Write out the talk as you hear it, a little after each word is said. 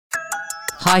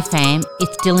Hi fam,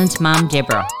 it's Dylan's mum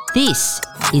Deborah. This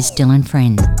is Dylan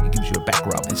Friends. It gives you a back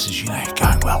rub and says, you know, you're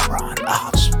going well, Brian. Oh,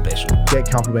 it's special. Get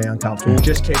comfortable being uncomfortable.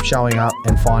 Just keep showing up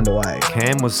and find a way.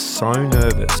 Cam was so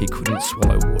nervous he couldn't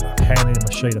swallow water. Handed him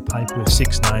a sheet of paper with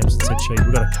 6 names and said, "Chief,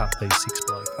 we've got to cut these 6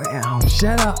 blokes." Wow,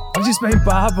 shut up. I've just been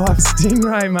barbed by a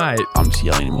stingray, mate. I'm just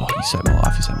yelling at him, you saved my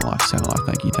life, you saved my life, you saved my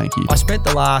life. Thank you. I spent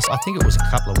the last, I think it was a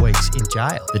couple of weeks in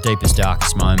jail. The deepest,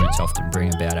 darkest moments often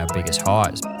bring about our biggest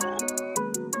highs.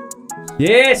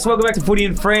 Yes, welcome back to Footy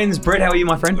and Friends. Brett, how are you,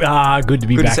 my friend? Good to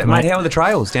be back, mate. How are the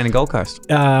trails down in Gold Coast?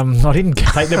 I didn't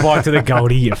take the bike to the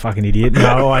Goldie, you fucking idiot.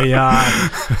 No,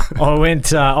 I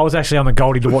went. I was actually on the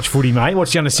Goldie to watch footy, mate.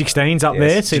 Watched the under-16s up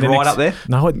there. Did you ride up there?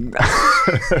 No, I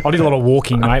did a lot of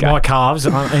walking, mate. Okay. My calves,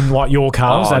 and like your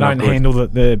calves, they don't handle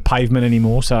the pavement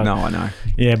anymore. So No, I know.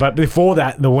 Yeah, but before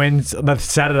that, the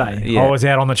Saturday, I was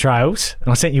out on the trails,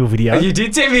 and I sent you a video. Oh, you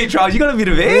did send me a trail. You got a bit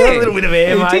of air. A little bit of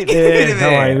air, You mate. did get a bit of No,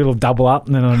 air. a little double up,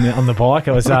 and then on the bike,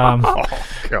 I was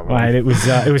mate, it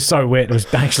was so wet. It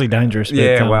was actually dangerous.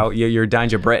 Yeah, but, well, you're a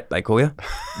danger Brett, they call you.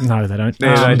 no, they don't.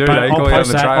 Yeah, they do. But They call you on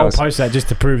the I'll trails. post that just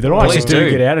to prove that I Please actually do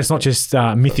do. get out. It's not just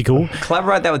mythical.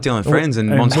 Collaborate that with Dylan Friends and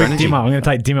Monster with Energy. Dimmer. I'm going to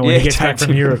take Dimmer when Yeah, he gets back take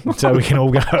from Dimmer. Europe, so we can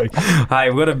all go. Hey,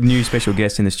 we've got a new special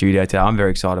guest in the studio today. I'm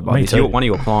very excited by Me this. too. You're one of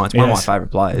your clients, one of my Yes.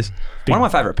 favourite players. One of my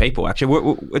favourite people,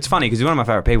 actually. It's funny because he's one of my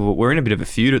favourite people, but we're in a bit of a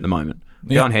feud at the moment.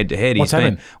 Going head to head. What's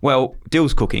happened? Well,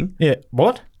 Dyls cooking. Yeah.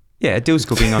 What? Yeah, Dyls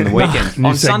cooking on the weekend.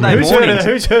 On Who's Sunday heard, mornings.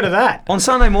 who's heard of that? On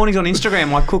Sunday mornings on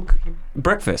Instagram, I cook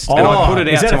breakfast and I Oh, put it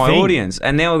is out that to a my thing? audience.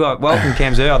 And now we've got welcome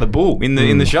Cam Zurhaar, the bull, in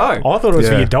the show. I thought it was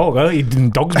for your dog. I thought you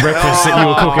did dog's breakfast that you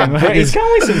were cooking. Mate, he's coming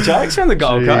with some jokes from the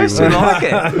Gold Coast. I like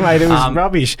it. Mate, it was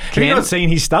rubbish. Have you Cam- not seen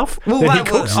his stuff? Well, that he mate,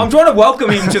 cooks? I'm trying to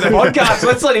welcome him to the podcast.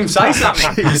 Let's let him say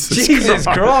something. Jesus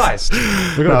Christ.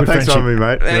 We've got a good Thanks friendship. for having me,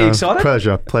 mate. Are you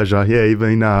excited? Pleasure. Yeah, you've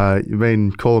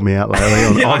been calling me out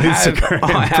lately on Instagram.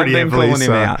 I have pretty been heavily, calling him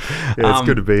so, out. Yeah, it's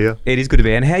good to be here. It is good to be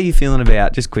here. And how are you feeling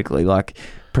about, just quickly, like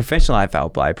professional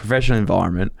AFL play, professional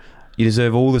environment? You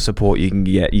deserve all the support you can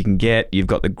get. You've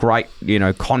got the great,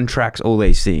 contracts, all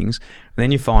these things. And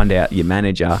then you find out your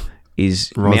manager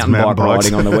is mountain bike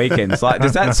riding on the weekends. Like,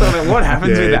 does that sort of, what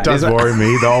happens with that? It does worry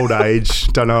me. The old age.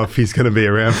 Don't know if he's going to be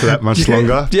around for that much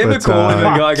longer. Do you ever call him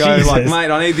and go Jesus. like,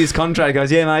 mate, I need this contract? He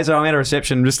goes, yeah, mate, so I'm at a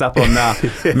reception just up on Mount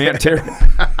Terrible.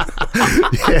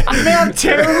 Mount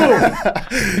Terrible.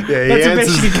 Yeah, That's the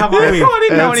best you can come up with. I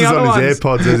didn't know any answers other on ones. his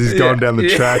AirPods as he's going down the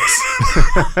tracks.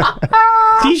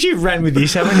 Geez, you've ran with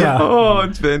this, haven't you? Oh,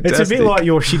 it's fantastic. It's a bit like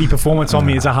your shitty performance on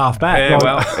me as a half-back. Yeah,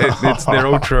 Like- well, they're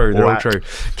all true. They're all true.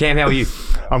 Cam, how are you?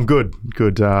 I'm good.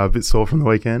 A bit sore from the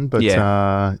weekend, but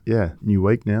Yeah. new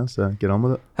week now, so get on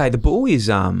with it. Hey, the bull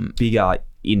is bigger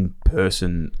in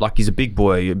person. Like, he's a big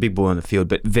boy on the field,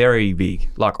 but very big,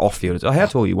 like off field. How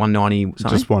tall are you? 190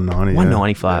 something? Just 190.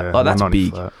 190 flat. Yeah, Like, that's 190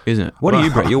 big, flat. isn't it? What are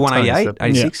you, Brett? You're 188,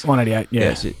 86? 188, yeah.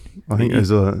 Yes. I think there's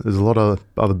a lot of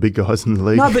other big guys in the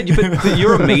league. No, but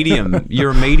you're a medium.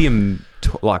 You're a medium,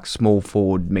 like small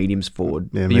forward, mediums forward.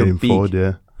 Yeah, But you're medium big. forward,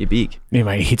 yeah. You're big. Yeah,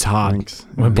 mate, he hits hard. Thanks.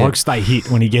 When blokes stay hit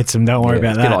when he gets them, don't worry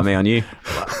about It's a that. bit like me on you.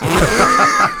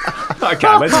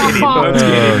 Okay, let's get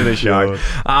into the show.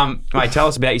 Mate, tell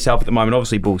us about yourself at the moment.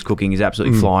 Obviously, Bulls Cooking is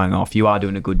absolutely flying off. You are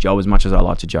doing a good job, as much as I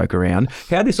like to joke around.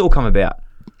 How did this all come about?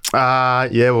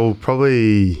 Well,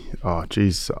 probably. Oh,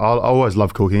 geez, I always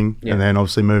love cooking, and then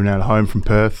obviously moving out of home from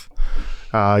Perth,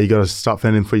 you got to start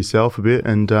fending for yourself a bit,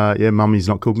 and mummy's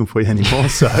not cooking for you anymore,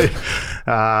 so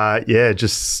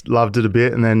just loved it a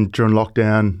bit. And then during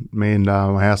lockdown, me and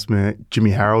my housemate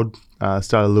Jimmy Harold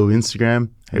started a little Instagram.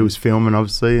 He was filming,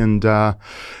 obviously, and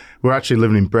we're actually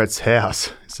living in Brett's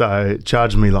house, so it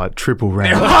charged me like triple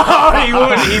rent. He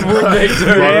would be too.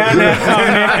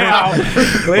 Now.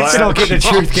 Let's not get the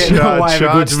truth getting in the way of a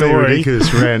good Charged me story.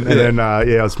 ridiculous rent, and then I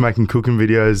was making cooking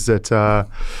videos at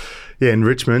in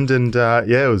Richmond, and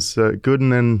it was good.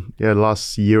 And then the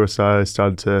last year or so, I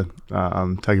started to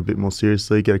take it a bit more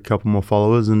seriously, get a couple more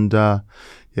followers, and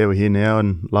we're here now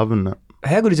and loving it.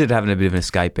 How good is it having a bit of an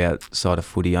escape outside of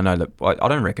footy? I know that I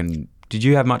don't reckon. Did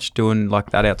you have much doing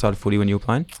like that outside of footy when you were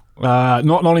playing? Not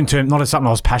as something I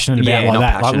was passionate about Yeah, like not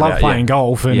that. I passionate love about, playing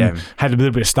golf and Yeah. had a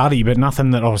little bit of study, but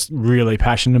nothing that I was really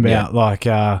passionate about. Like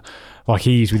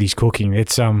he is with his cooking.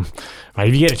 It's mate,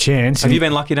 if you get a chance. Have you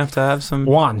been lucky enough to have some?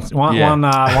 One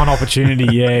opportunity.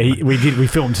 Yeah, we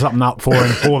filmed something up for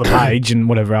him for the page and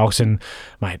whatever else, and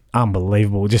mate,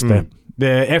 unbelievable. Just the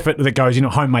the effort that goes in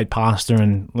homemade pasta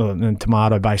and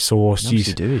tomato-based sauce. Nice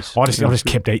to do this. I just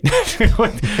kept eating.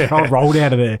 I rolled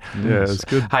out of there. Yeah, it's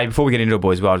good. Hey, before we get into it,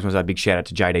 boys, well, I just want to say a big shout out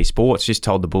to JD Sports. Just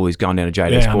told the bull he's going down to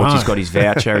JD Yeah, I Sports. know. He's got his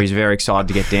voucher. He's very excited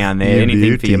to get down there. You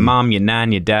Anything for beauty. your mum, your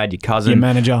nan, your dad, your cousin, Your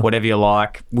manager. whatever you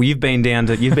like. Well, you've been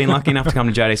lucky enough to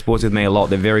come to JD Sports with me a lot.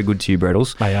 They're very good to you,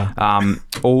 Brettles. They are.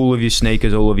 All of your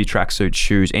sneakers, all of your tracksuits,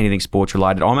 shoes, anything sports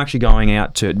related. I'm actually going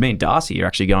out to, me and Darcy are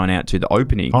actually going out to the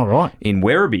opening All right. in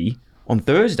Werribee on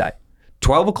Thursday.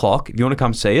 12 o'clock, if you want to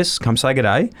come see us, come say good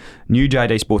day. New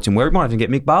JD Sports in Werribee. Might even get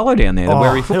Mick Barlow down there, the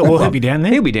Werribee Football he'll Club. be down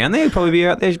there. He'll be down there. He'll probably be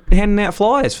out there handing out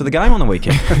flyers for the game on the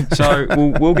weekend. So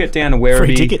we'll get down to Werribee.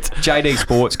 Free tickets. JD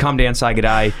Sports, come down, say good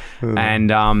day. And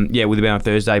we'll be on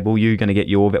Thursday. Bull, you're going to get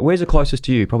your... Where's the closest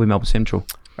to you? Probably Melbourne Central.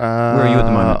 Where are you at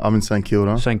the moment? I'm in St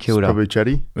Kilda. St Kilda. It's probably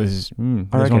Chetty. There's I one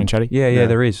reckon. in Chatty. Yeah,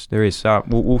 there is. So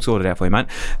we'll sort it out for you, mate.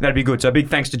 That'd be good. So big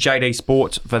thanks to JD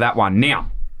Sports for that one. Now,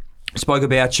 spoke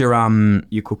about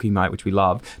your cooking, mate, which we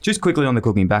love. Just quickly on the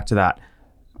cooking, back to that.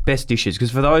 Best dishes,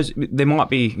 because for those, there might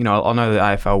be, I know the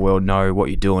AFL world know what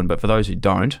you're doing, but for those who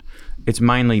don't, it's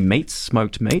mainly meats,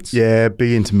 smoked meats. Yeah,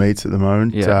 big into meats at the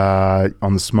moment. Yeah.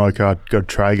 On the smoker, got a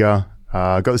Traeger.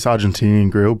 Got this Argentinian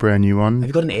grill, brand new one. Have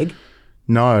you got an egg?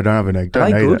 No, I don't have an egg. Are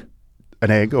Don't they need good? it.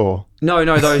 An egg or... No,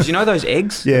 those, those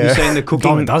eggs? Yeah. Have you seen the cooking?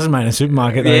 Diamond dozen, mate, in a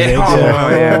supermarket. Those Yeah.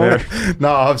 eggs. Oh, yeah.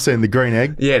 No, I've seen the green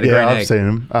egg. Yeah, the green egg. I've seen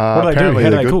them. What do they do? Apparently How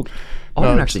do they're they good. cook? I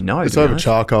don't actually know. It's to be over honest.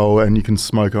 charcoal, and you can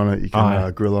smoke on it. You can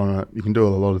yeah. grill on it. You can do a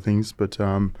lot of things. But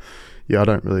I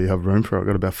don't really have room for it. I've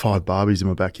got about 5 barbies in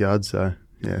my backyard, so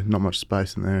yeah, not much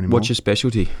space in there anymore. What's your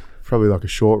specialty? Probably like a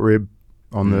short rib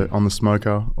on the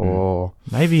smoker, or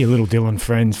Maybe a little Dylan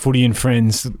Friends, Footy and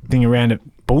Friends thing around at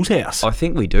Bull's house. I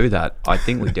think we do that. I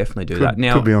think we definitely do that.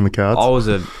 Now, could be on the cards. I was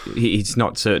he's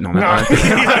not certain on that.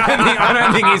 I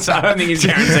don't think he's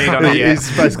guaranteed on it yet.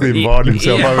 He's basically invited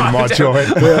himself over to my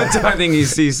joint. I don't think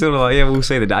he's sort of like, yeah, we'll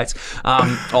see the dates.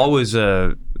 I was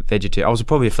a vegetarian. I was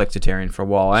probably a flexitarian for a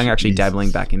while. I'm actually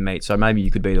dabbling back in meat, so maybe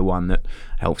you could be the one that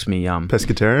helps me.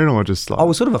 Pescatarian or just like... I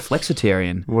was sort of a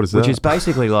flexitarian. What is Which that? is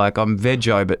basically like I'm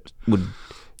veggie, but would...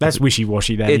 That's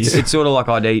wishy-washy, that is. It's sort of like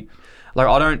I'd eat... Like,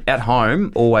 I don't, at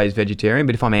home, always vegetarian,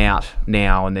 but if I'm out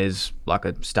now and there's like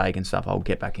a steak and stuff, I'll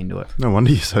get back into it. No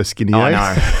wonder you're so skinny, I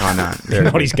eh? know.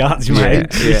 Not his guts, Yeah, mate.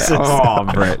 yeah. Jesus. Oh,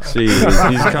 Brett,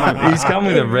 jeez. He's come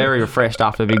with a very refreshed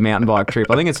after a big mountain bike trip.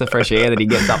 I think it's the fresh air that he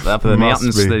gets up the Must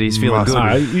mountains be. that he's feeling Must good.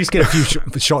 No, you just get a few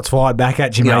shots fired back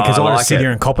at you, mate, No, because I just sit it.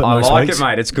 here and cop it I most like weeks. it,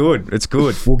 mate. It's good. It's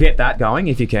good. We'll get that going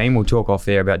if you can. We'll talk off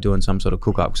there about doing some sort of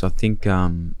cook up because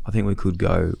I think we could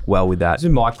go well with that. This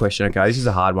is my question. Okay, this is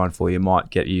a hard one for you.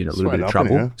 Might get you in a little Sweat bit of up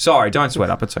trouble. anyhow. Sorry, don't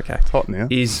sweat up. It's okay. It's hot now.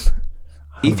 Is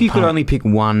if you could only pick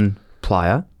one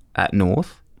player at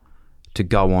North to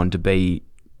go on to be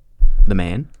the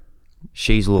man,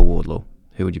 Sheasel or Wardlaw,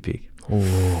 who would you pick?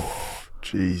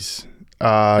 Jeez.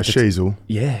 Sheasel.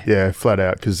 Yeah. Yeah, flat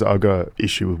out, because I've got an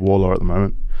issue with Warlaw at the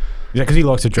moment. Is that because he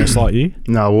likes to dress like you?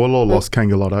 No, Warlaw lost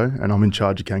Kangalotto, and I'm in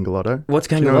charge of Kangalotto. What's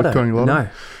Do you know Kangalotto? Kangalotto? No.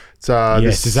 It's,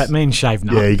 Yes. Does that mean shave?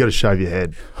 No. Yeah, you got to shave your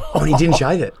head. Oh, and he didn't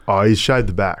shave it. Oh, he's shaved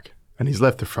the back, and he's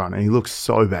left the front, and he looks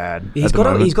so bad. He's got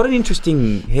an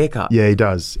interesting haircut. Yeah, he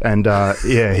does, and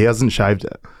he hasn't shaved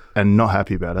it, and not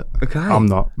happy about it. Okay. I'm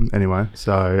not anyway.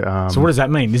 So, So what does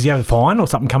that mean? Does he have a fine or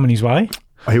something coming his way?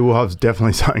 he will have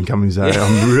definitely something coming his way.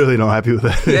 I'm really not happy with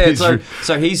it. Yeah, He's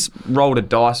so he's rolled a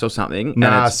dice or something.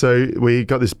 Nah, and it's so we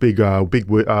got this big a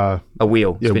wheel.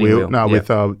 yeah, spinning wheel. No, Yeah. with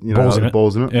Balls in it.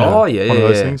 balls in it. Yeah. Oh yeah, One yeah, of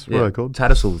those yeah, things. What yeah. are they called?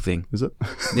 Tattersall thing. Is it?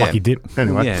 Yeah. Like he did.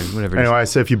 Anyway. Yeah, whatever. It is. Anyway,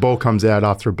 so if your ball comes out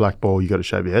after a black ball, you got to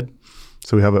shave your head.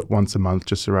 So we have it once a month,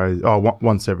 just to raise,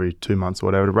 once every 2 months or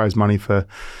whatever, to raise money for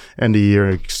end of year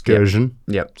excursion.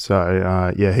 Yep.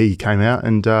 So he came out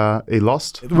and he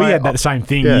lost. We had that same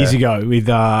thing Yeah. years ago with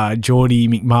Geordie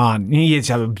McMahon. He used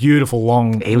to have a beautiful,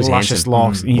 long, He was luscious handsome.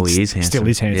 locks. Well, he is handsome. Still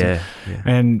is handsome. Yeah.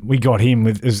 And we got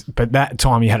him but that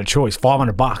time he had a choice: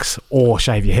 $500 or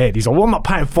shave your head. He's like, "Well, I'm not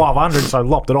paying $500," so I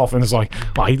lopped it off, and it's like,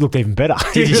 "Oh, he looked even better."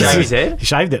 Did you shave his head? He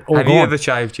shaved it. All Have gone. you ever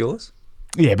shaved yours?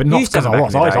 Yeah, but You not used to because have I it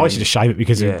lost. back in the I day, used to shave it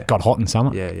because Yeah. it got hot in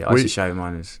summer. Yeah. I used to shave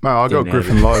mine as. Mate, I got getting out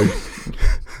Griffin of Logue. it.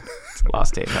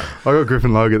 Last haircut. I got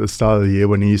Griffin Logue at the start of the year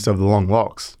when he used to have the long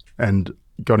locks, and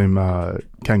got him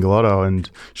Kangalotto and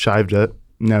shaved it.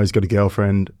 Now he's got a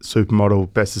girlfriend,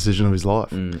 supermodel, best decision of his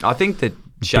life. I think that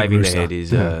shaving the rooster. head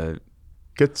is.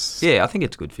 Gets I think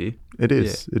it's good for you. it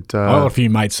is. It I got a few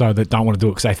mates that don't want to do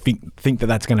it because they think that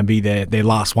that's going to be their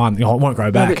last one. It won't grow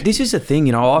No, back. but this is the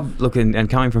thing, I've looking and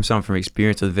coming from someone from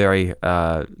experience with very,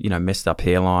 messed up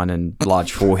hairline and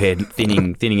large forehead,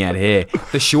 thinning out hair.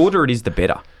 The shorter it is, the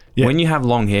better. Yeah. When you have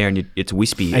long hair and it's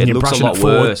wispy, And it you're looks a brushing lot it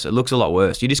forward. worse. It looks a lot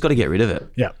worse. You just got to get rid of it.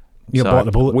 Yeah. You got to bite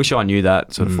the bullet. Wish I knew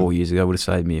that sort of 4 years ago. Would have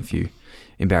saved me a few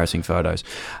embarrassing photos.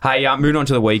 Hey, moving on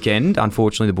to the weekend.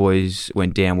 Unfortunately, the boys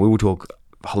went down. We will talk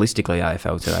holistically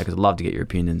AFL today because I'd love to get your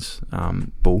opinions,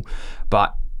 Bull.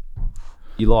 But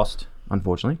you lost,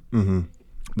 unfortunately. Mm-hmm.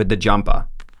 But the jumper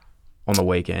on the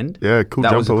weekend. Yeah, cool that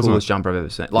jumper, was the wasn't coolest it? jumper I've ever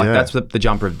seen. Like, Yeah. that's the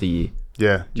jumper of the year.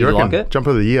 Yeah. Do you like it? Jumper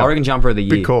of the year. I reckon jumper of the year.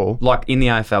 Big call. Like, in the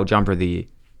AFL, jumper of the year.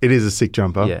 It is a sick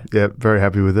jumper. Yeah. Yeah, very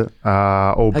happy with it.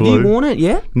 All Have blue. you worn it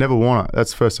yet? Never worn it.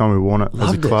 That's the first time we worn it as a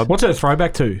Loved it. club. What's it a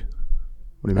throwback to?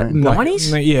 What do you mean?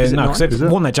 90s? Yeah, Is it no, because 90s?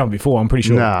 they've worn that jumper before, I'm pretty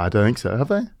sure. Nah, I don't think so. Have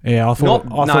they? Yeah, I thought.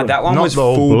 That one Not was the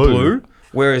all full blue. blue.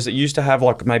 Whereas it used to have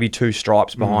like maybe 2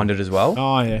 stripes behind it as well.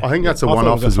 Oh, yeah. I think that's a I thought it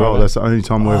one-off was a as well. throwback. That's the only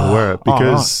time we ever wear it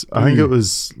because right. I think it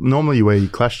was normally you wear your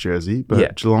Clash jersey, but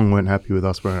Yeah. Geelong weren't happy with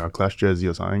us wearing our Clash jersey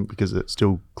or something because it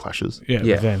still clashes. Yeah,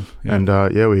 Yeah. with them. Yeah.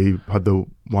 And we had the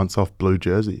once-off blue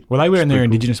jersey. Were they wearing their pretty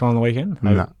cool. Indigenous one on the weekend?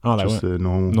 Nah, Oh, they just weren't. the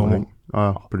normal. Normal.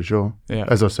 I think. Pretty sure. Yeah.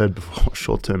 As I said before,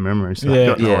 short-term memory. So Yeah. I've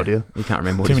got no idea. You can't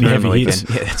remember what Too he's many wearing on the heavy weekend.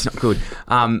 hits. Yeah, that's not good.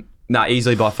 No,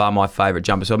 easily by far my favourite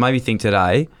jumper. So it made me think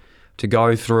today to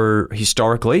go through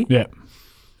historically Yeah.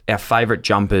 our favourite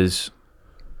jumpers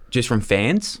just from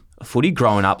fans of footy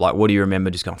growing up. Like, what do you remember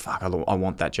just going, fuck, I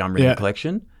want that jumper in Yeah. the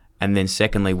collection? And then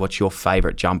secondly, what's your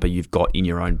favourite jumper you've got in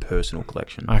your own personal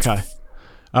collection? Okay.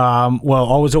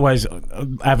 Well, I was always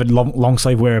an avid long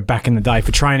sleeve wearer back in the day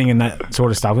for training and that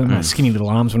sort of stuff. I had skinny little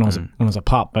arms when I was a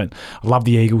pup, but I loved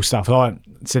the Eagles stuff. I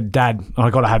said, Dad, I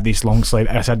got to have this long sleeve.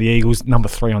 I had the Eagles number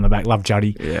 3 on the back. Love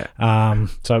Juddy. Yeah.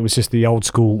 So it was just the old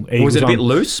school Eagles. Was it a bit on.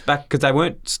 loose back? Because they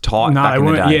weren't tight No, back they in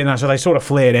the weren't. day. Yeah, no. So they sort of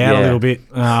flared out Yeah. a little bit.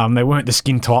 They weren't the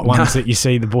skin tight ones that you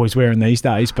see the boys wearing these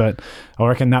days. But I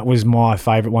reckon that was my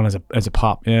favourite one as a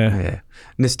pup. Yeah. Yeah.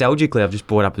 Nostalgically, I've just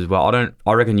brought up as well.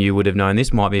 I reckon you would have known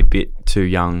this. Might be a bit too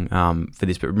young for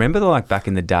this, but remember back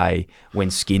in the day when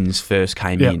skins first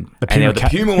came Yeah, in, the and they were Puma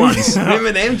the Puma ones.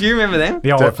 Remember them? Do you remember them?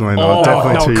 The old, Definitely not. Oh,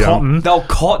 Definitely they too were young. cotton. They were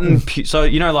cotton. So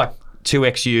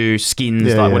 2XU skins,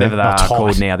 Yeah, yeah. whatever they They're are tight.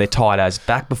 called now. They're tight as.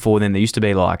 Back before then, they used to be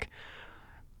they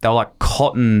were like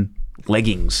cotton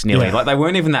leggings nearly. Yeah. Like they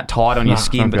weren't even that tight on your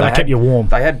skin, but They kept you warm.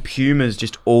 They had Pumas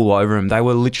just all over them. They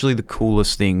were literally the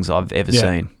coolest things I've ever Yeah.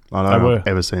 seen. I They don't know were. if I've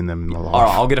ever seen them in my life. All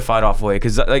right, I'll get a photo for you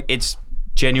because it's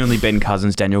genuinely Ben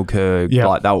Cousins, Daniel Kerr. Yeah.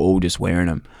 Like they were all just wearing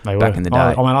them They back were. in the day.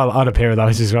 I had a pair of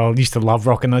those as well. I used to love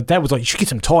rocking those. Dad was like, you should get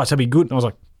some tights. That'd be good. And I was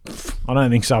like, I don't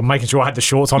think so. I'm making sure I had the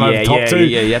shorts on over the top too.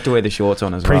 Yeah, you have to wear the shorts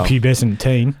on as well. Prepubescent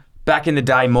teen. Back in the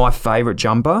day, my favourite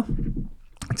jumper.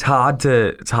 It's hard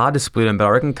to split them, but I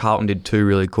reckon Carlton did 2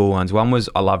 really cool ones. One was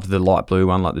I loved the light blue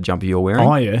one, like the jumper you're wearing.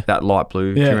 Oh, yeah. That light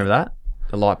blue. Do Yeah. you remember that?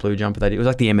 The light blue jumper they did. It was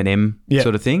like the M&M Yeah.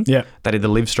 sort of thing. Yeah. They did the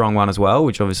Live Strong one as well,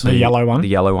 which obviously The yellow one. The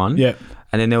yellow one. Yeah.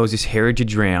 And then there was this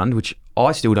Heritage round, which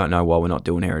I still don't know why we're not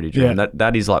doing Heritage round. Yeah.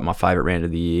 That is like my favourite round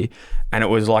of the year. And it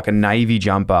was like a navy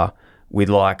jumper with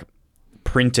like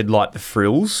printed like the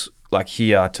frills like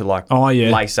here to like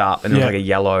lace up, and it was like a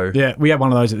yellow. Yeah, we had one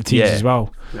of those at the Tigs Yeah. as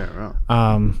well. Yeah, right.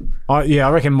 I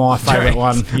reckon my favourite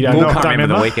one. You Paul don't can't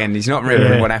remember the weekend. He's not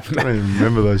remembering Yeah. what I happened. don't even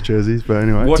remember those jerseys, but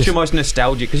anyway. What's your most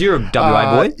nostalgic? Because you're a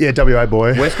WA boy. Yeah, WA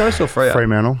boy. West Coast or Freo?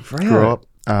 Fremantle. Freo. Grew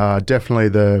up. Definitely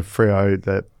the Freo,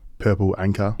 the purple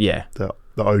anchor. Yeah. The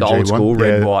OG The old school, one.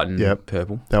 red, Yeah, white, and yep.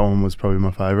 purple. That one was probably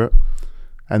my favourite.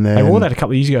 And then They wore that a couple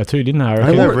of years ago too, didn't they? I I reckon?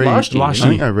 think they wore it last year, I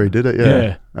think they redid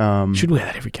it. Yeah. Should wear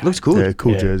that every game. Looks good. Yeah,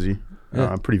 cool Yeah. jersey.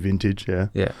 Yeah. Pretty vintage. Yeah.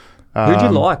 Yeah. Who'd you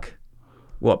like?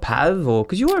 What, Pav? Or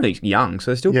because you were only young,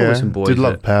 so there's still probably some boys. Did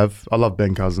love that- Pav. I love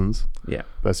Ben Cousins. Yeah.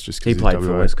 That's just He because played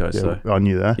for West Coast, yeah, though. I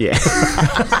knew that. Yeah.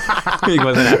 he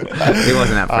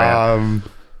wasn't that proud.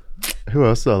 Who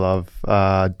else do I love?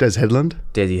 Des Headland.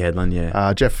 Desi Headland,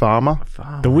 yeah. Jeff Farmer.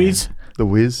 The Wiz. The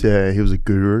Wiz. Yeah, he was a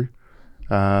guru.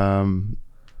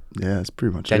 Yeah, that's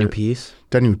pretty much Daniel it. Pearce.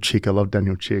 Daniel Chick. I love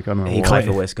Daniel Chick. I don't know He why. played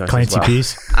for West Coast Clancy as well.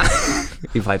 Pearce.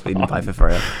 He didn't play for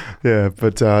Freo. Yeah,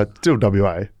 but still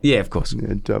WA. Yeah, of course.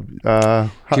 Yeah, Do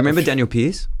you remember Daniel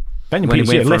Pearce? Daniel When Pearce,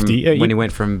 he yeah, went from, lefty. Yeah, when he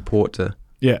went from Port to...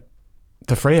 yeah.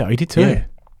 The Freo, he did too. Yeah.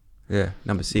 Yeah,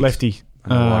 number 6. Lefty. I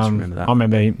don't know why I should remember that. I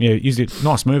remember him. Yeah, he's a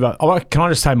nice mover. Can I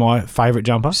just say my favourite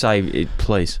jumper? Say it,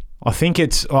 please. I think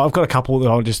it's. I've got a couple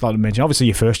that I'd just like to mention. Obviously,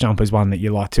 your first jumper is one that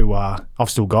you like to. I've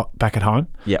still got back at home.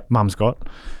 Yep. Mum's got.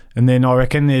 And then I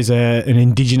reckon there's an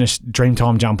Indigenous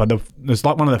Dreamtime jumper. There's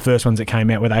like one of the first ones that came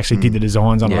out where they actually did the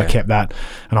designs on it. Yeah. I kept that,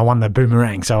 and I won the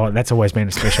boomerang. So that's always been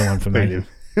a special one for me.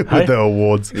 with the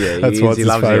awards. Yeah, That's he why is. it's He his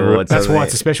loves the favourite. awards. That's why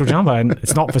it's a special jumper and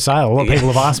it's not for sale. A lot of people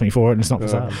have asked me for it and it's not for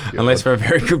sale. Unless for a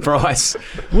very good price.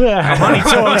 Well, money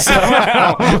talks.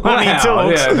 Money Wow,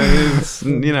 talks. yeah, it's,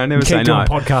 never You say keep doing no.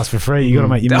 podcasts for free. You got to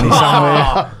make your money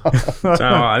somewhere. So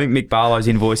I think Mick Barlow's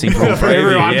invoicing for all three of you.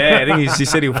 everyone. Yeah, I think he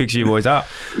said he'll fix you boys up.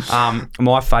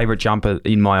 My favourite jumper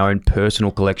in my own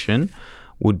personal collection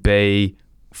would be,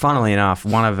 funnily enough,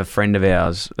 one of a friend of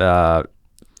ours. I'll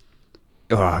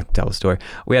tell the story.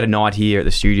 We had a night here at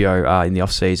the studio in the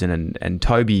off season, and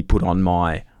Toby put on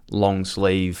my long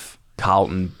sleeve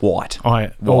Carlton white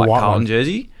white Carlton one.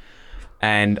 jersey.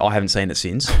 And I haven't seen it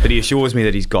since, but he assures me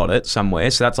that he's got it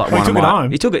somewhere. So that's like Oh, he one of took it my. home?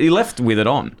 He took it. He left with it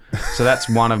on. So that's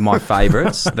one of my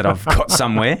favourites that I've got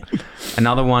somewhere.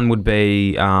 Another one would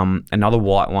be another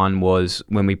white one was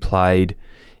when we played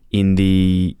in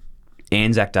the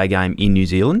Anzac Day game in New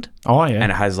Zealand. Oh, yeah.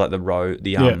 And it has like the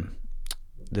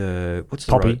what's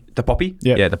the Poppy. row? The poppy.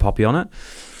 Yeah. Yeah, the poppy on it.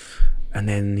 And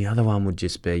then the other one would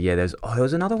just be there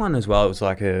was another one as well. It was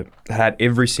like it had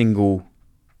every single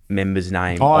member's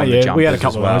name. Oh, on the yeah, jumpers we had a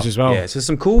couple of those as well. Yeah, so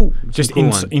some cool, Just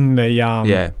ones. in the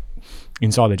Yeah,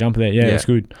 inside the jumper there. Yeah, Yeah. it's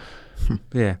good.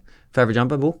 yeah. Favorite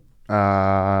jumper, Bull?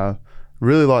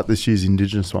 Really like this year's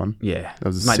Indigenous one. Yeah, That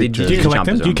was a mate. sick The jersey. Do you collect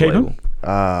jumpers them? Do you keep are them?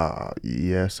 unbelievable.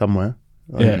 Yeah, somewhere.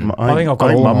 Yeah. I think I've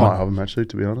got all Mum of might mine. have them actually,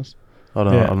 to be honest. I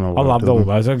don't Yeah, know. I what loved do all with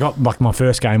those. I got like my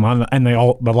first game one and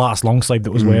the last long sleeve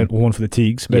that was worn for the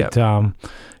Tigs, but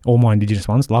all my Indigenous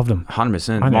ones, loved them.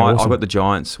 100%. I know, I awesome. got the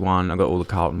Giants one. I got all the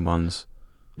Carlton ones.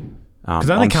 Because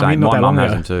they only come in not my that mum long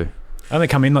has ago. them too. They only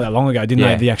come in not that long ago, didn't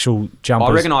Yeah. they? The actual jumpers.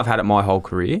 I reckon I've had it my whole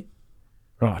career.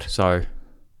 Right. So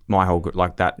my whole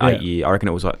like that 8 year, I reckon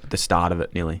it was like the start of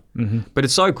it nearly. Mm-hmm. But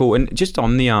it's so cool, and just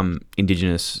on the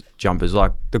Indigenous jumpers,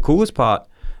 like the coolest part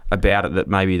about it that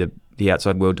maybe the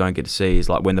outside world don't get to see is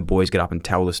like when the boys get up and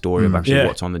tell the story of actually Yeah.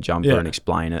 what's on the jumper Yeah. and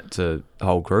explain it to the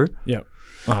whole crew. Yeah,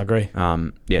 I agree. Yeah,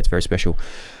 it's very special.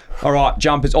 All right,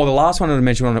 jumpers. Oh, the last one I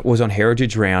mentioned was on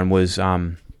Heritage Round was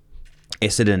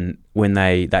Essendon when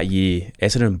that year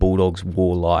Essendon Bulldogs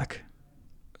wore like.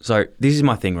 So this is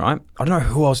my thing, right? I don't know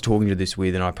who I was talking to this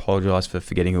with, and I apologise for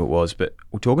forgetting who it was, but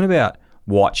we're talking about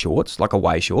white shorts, like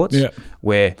away shorts, Yeah.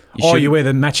 where You wear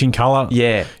the matching colour.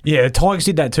 yeah. Yeah, the Tigers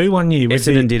did that too one year. with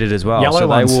Essendon the did it as well. yellow So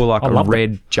they ones. wore like I a loved it.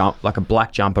 red like a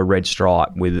black jumper, red stripe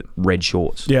with red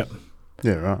shorts. Yeah.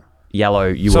 Yeah, right.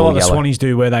 Yellow, So wore like the yellow. Swannies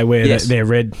do where they wear Yes. their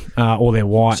red or their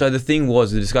white. So the thing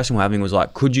was, the discussion we're having was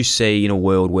like, could you see in a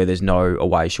world where there's no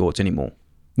away shorts anymore?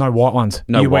 No white ones.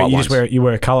 No you wear, white you just ones.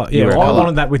 wear a colour. Yeah, wear a I colour.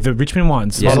 wanted that with the Richmond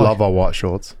ones. Yeah. I Like, love our white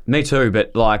shorts. Me too,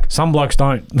 but like, some blokes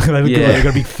don't. They look Yeah. like they've got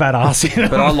a big fat ass. You know?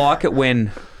 but I like it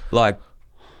when, like,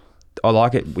 I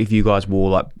like it if you guys wore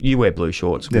like you wear blue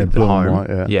shorts Yeah, with blue the and home.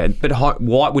 white, yeah. But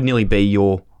white would nearly be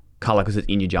your colour because it's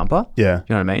in your jumper. Yeah.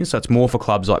 You know what I mean? So it's more for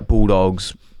clubs like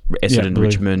Bulldogs, Essendon, blue.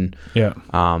 Richmond, Yeah.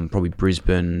 probably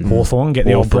Brisbane, Hawthorn, get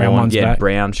the old brown ones yeah, back.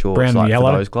 brown shorts, Brown and like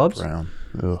yellow. for those clubs. Brown.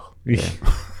 Ugh. Yeah.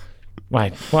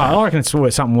 Wait, well, I reckon it's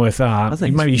something worth.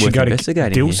 think Maybe you it's should worth go to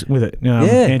investigating Dyls here. with it. Yeah.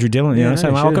 Andrew Dillon. You Yeah, know, say,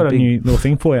 no, mate, I've got a big- new little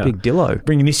thing for you. Big Dillo.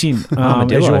 Bringing this in I'm a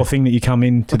as Dillo. your thing that you come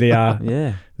into the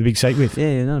Yeah. the big seat with.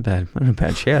 Yeah, not a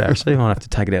bad shout. Actually, I might have to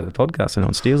take it out of the podcast so no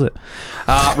one steals it.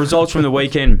 Results from the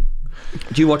weekend.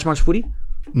 Do you watch much footy?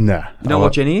 Nah. You don't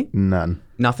watch any? None.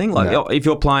 Nothing? Like No. if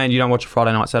you're playing, you don't watch a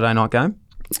Friday night, Saturday night game?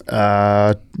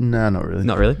 Nah, not really.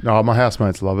 Not really? No, my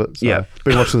housemates love it. So Yeah.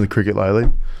 been watching the cricket lately.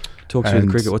 Talk to me the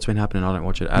And- cricket. What's been happening? I don't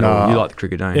watch it at No. all. You like the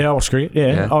cricket, don't you? Yeah, I watch cricket.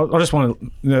 Yeah, Yeah. I just want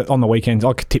to on the weekends.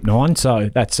 I could tip 9, so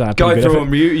that's Go pretty good through effort.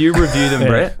 them. You review them, Yeah.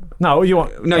 Brett. No, you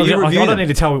want? No, I, you I, review I don't them.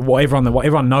 need to tell what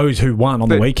everyone knows who won on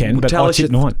the weekend, but tell I us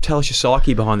tip 9. tell us your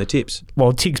psyche behind the tips.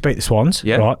 Well, Tigs beat the Swans,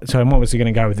 Yeah. right? So I'm obviously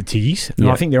going to go with the Tiggies, and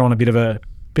Yeah. I think they're on a bit of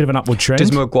an upward trend.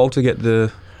 Does McWalter get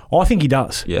the? I think he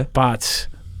does. Yeah. But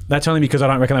that's only because I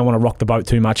don't reckon they want to rock the boat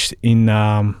too much in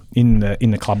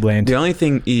the clubland. The only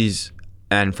thing is,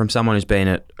 and from someone who's been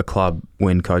at a club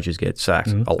when coaches get sacked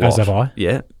a lot. As have I.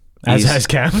 Yeah. As is- has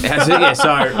Cam. yeah,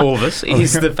 so all of us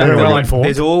is the fact Very that well like, informed.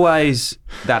 there's always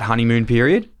that honeymoon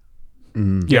period. You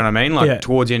know what I mean? Like Yeah.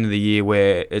 towards the end of the year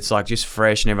where it's like just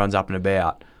fresh and everyone's up and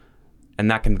about,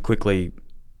 and that can quickly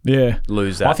Yeah.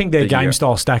 lose that. I think their the game year.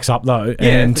 style stacks up though. Yeah,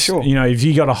 and, for sure. you know, if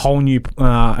you got a whole new,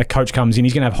 a coach comes in,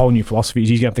 he's going to have whole new philosophies.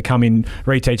 He's going to have to come in,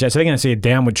 reteach that. So they're going to see a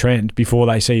downward trend before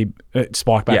they see it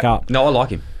spike back Yeah. up. No, I like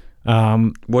him.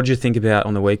 Um, What did you think about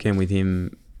on the weekend with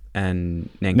him and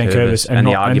Nankervis Nankervis and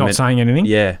the and argument? not saying anything.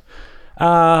 Yeah.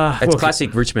 It's look,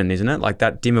 classic Richmond, isn't it? Like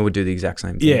that Dimmer would do the exact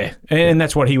same thing. Yeah, and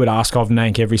that's what he would ask of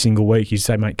Nank every single week. He'd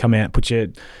say, mate, come out, put your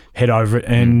head over it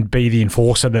and be the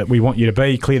enforcer that we want you to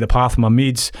be, clear the path for my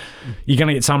mids. You're going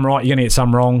to get some right, you're going to get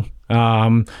some wrong.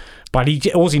 But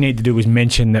all he needed to do was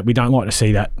mention that we don't like to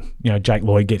see that, Jake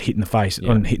Lloyd get hit in the face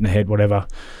and hit in the head, whatever.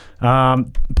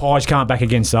 Pies can't back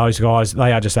against those guys.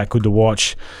 They are just that good to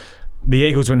watch. The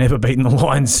Eagles were never beating the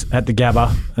Lions at the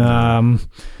Gabba.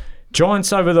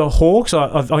 Giants over the Hawks.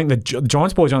 I think the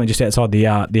Giants boys are only just outside the 8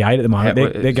 at the moment.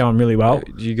 They're going really well.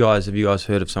 Have you guys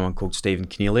heard of someone called Stephen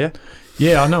Cornelia?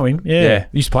 Yeah, I know him. Yeah.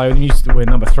 Used to play with him. Used to wear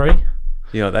number 3.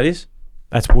 You know what that is?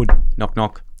 That's Wood. Knock,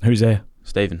 knock. Who's there?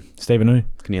 Stephen who?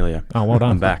 Cornelia. Oh, well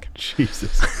done. I'm back.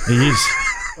 Jesus. He is.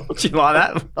 Do you like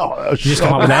that? Oh, You just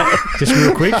come up with that, just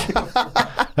real quick.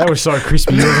 That was so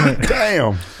crispy, wasn't it?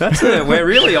 Damn. We're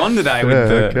really on today with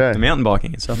okay. the mountain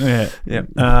biking and stuff.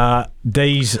 Yeah.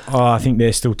 D's, I think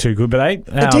they're still too good, but they...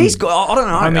 The D's, I don't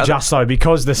know. Only just so,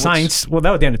 because the Saints, they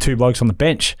were down to 2 blokes on the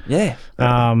bench. Yeah.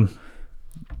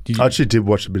 I actually did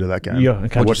watch a bit of that game. Yeah,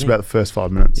 okay. I watched about the first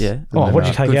 5 minutes. Yeah. Oh, what did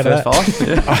you take out of that? First 5.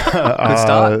 Yeah. Good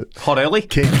start. Hot early.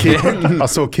 King, I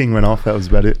saw King went off. That was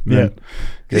about it. Yeah.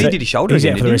 He did his shoulder He's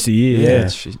again, out for the rest of the year, yeah.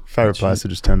 Favourite player, so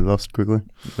just turned it off quickly.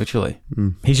 Literally.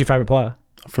 He's your favourite player?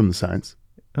 From the Saints.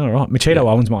 All right. Machito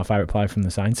Owen's my favourite player from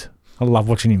the Saints. I love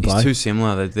watching him play. He's too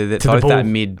similar. They're To both the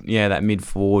that mid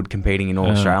forward competing in all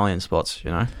Australian spots,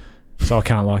 So I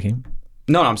can't like him.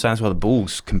 No, I'm saying that's why the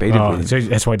Bulls competed with him. So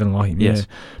that's why he doesn't like him. Yes.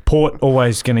 Yeah. Port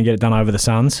always going to get it done over the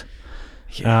Suns.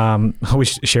 I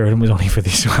wish Sheridan was on here for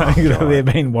this one. They've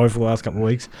been woeful the last couple of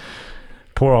weeks.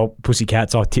 Poor old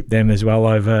Pussycats. I tipped them as well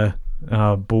over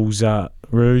Bulls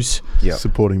Roos. Yep.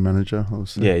 Supporting manager,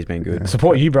 obviously. Yeah, he's been good. Yeah.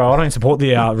 Support you, bro. I don't support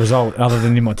the result other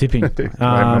than in my tipping. Great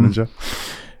manager.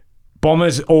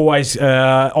 Bombers always...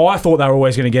 I thought they were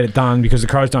always going to get it done because the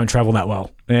Crows don't travel that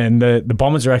well. And the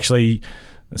Bombers are actually...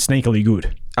 sneakily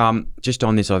good. Just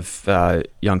on this,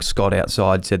 young Scott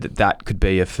outside said that could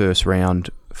be a first round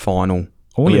final,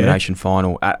 elimination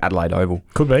final at Adelaide Oval.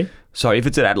 Could be. So if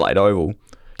it's at Adelaide Oval,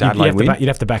 you'd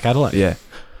have to back Adelaide. Yeah.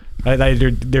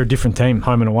 They're a different team,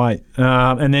 home and away.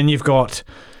 And then you've got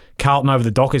Carlton over the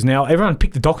Dockers. Now, everyone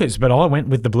picked the Dockers, but I went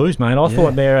with the Blues, mate. I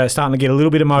thought they're starting to get a little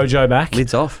bit of mojo back.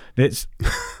 Lids off. It's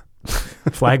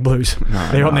flag Blues.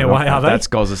 They're on their way, are they? That's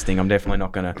Goz's thing. I'm definitely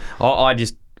not going to...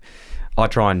 I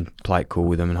try and play it cool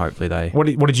with them, and hopefully they... What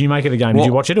did you make of the game? Did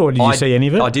you watch it, or did you see any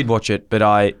of it? I did watch it, but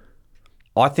I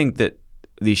think that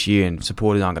this year, and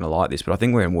supporters aren't going to like this, but I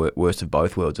think we're in worst of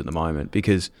both worlds at the moment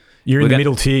because... You're in the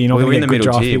middle tier. You're not going to get good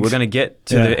draft picks. We're going to get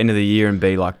to the end of the year and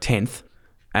be like 10th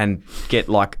and get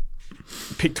like...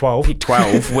 Pick 12. Pick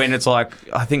 12 when it's like,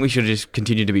 I think we should just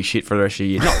continue to be shit for the rest of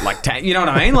the year. Not like... you know what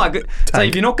I mean? Like, so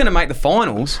if you're not going to make the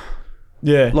finals...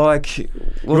 Yeah, like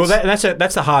that's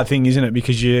the hard thing, isn't it?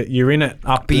 Because you're in it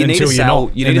up, but you need to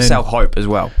sell. You need to sell hope as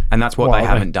well, and that's what they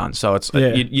haven't done. So it's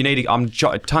you need to. I'm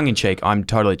tongue in cheek. I'm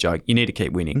totally joking. You need to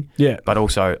keep winning. Yeah, but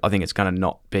also I think it's going to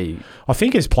not be. I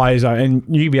think as players though, and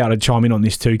you'll be able to chime in on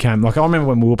this too, Cam. Like I remember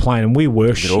when we were playing and we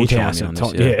were shit house at the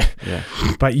top. Yeah.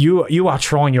 But you are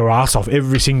trying your ass off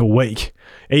every single week.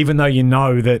 Even though you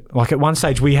know that, like at one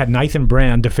stage we had Nathan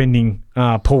Brown defending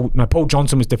Paul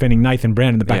Johnson was defending Nathan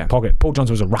Brown in the back pocket. Paul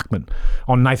Johnson was a ruckman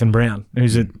on Nathan Brown,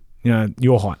 who's at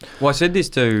your height. Well, I said this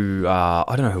to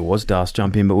I don't know who it was. Dust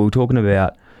jump in, but we were talking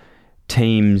about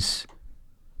teams.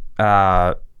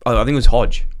 I think it was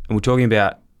Hodge, and we're talking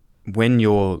about when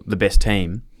you're the best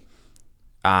team.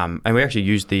 And we actually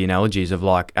used the analogies of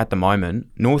like at the moment,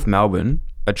 North Melbourne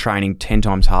are training 10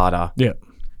 times harder. Yeah.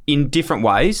 In different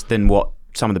ways than what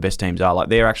some of the best teams are. Like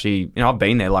they're actually, I've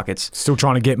been there. Like it's still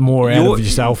trying to get more out of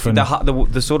yourself, and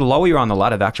the sort of lower you're on the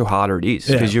ladder, the actual harder it is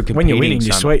because you're competing. When you're winning,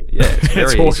 you're sweet. Yeah,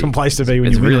 it's an awesome place to be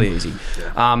when you're winning. It's really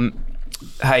easy.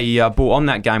 Hey, Bull, on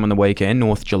that game on the weekend,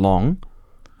 North Geelong,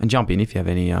 and jump in if you have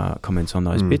any comments on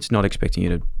those bits. Not expecting you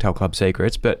to tell club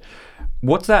secrets, but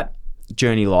what's that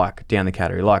journey like down the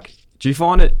Cattery? Like, do you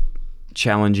find it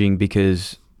challenging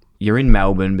because you're in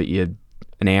Melbourne, but you're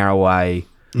an hour away?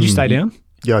 You stay down?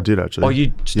 Yeah, I did actually. Oh,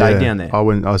 you stayed down there?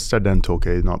 I stayed down in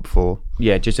Torquay the night before.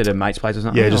 Yeah, just at a mate's place or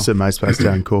something? Yeah, just at a mate's place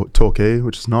down in Torquay,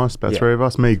 which is nice. About 3 of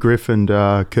us, me, Griff and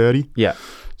Curdy. Yeah.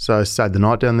 So I stayed the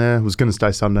night down there. Was going to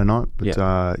stay Sunday night, but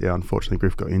unfortunately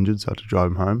Griff got injured, so I had to drive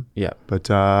him home. Yeah.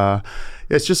 But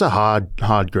it's just a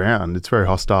hard ground. It's very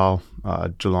hostile.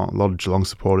 Geelong, a lot of Geelong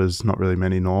supporters, not really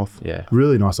many North. Yeah.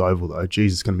 Really nice oval though.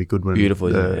 Jeez, it's going to be good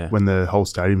when the whole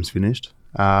stadium's finished.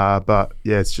 But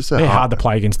yeah, it's just they're hard to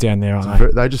play against down there, aren't they?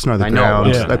 They just know the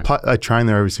ground. They train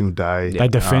there every single day. They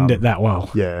defend it that well.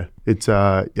 Yeah, it's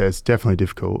definitely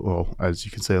difficult. Well, as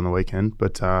you can see on the weekend,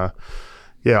 but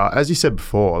as you said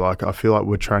before, like I feel like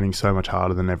we're training so much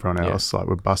harder than everyone else. Like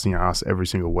we're busting our ass every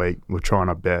single week. We're trying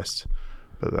our best,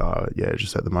 But yeah,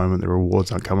 just at the moment, the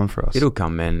rewards aren't coming for us. It'll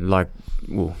come, man. Like,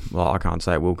 well, I can't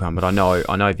say it will come, but I know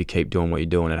if you keep doing what you're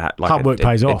doing, hard work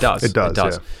pays off. It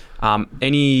does.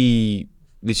 Yeah.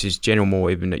 This is general more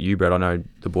even at you, Brett. I know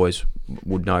the boys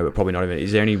would know, but probably not even.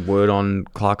 Is there any word on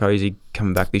Clarko? Is he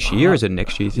coming back this year or is it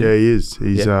next year? Yeah, he is.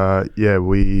 He's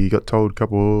we got told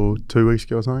 2 weeks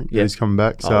ago or something. Yeah, he's coming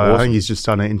back. So awesome. I think he's just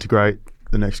starting to integrate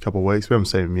the next couple of weeks. We haven't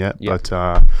seen him yet, but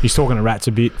he's talking to Rats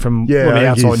a bit from the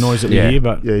outside noise that we hear.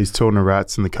 But yeah, he's talking to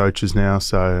Rats and the coaches now,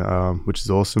 so which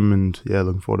is awesome. And yeah,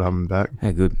 looking forward to having him back.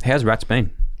 Yeah, good. How's Rats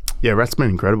been? Yeah, Rat's been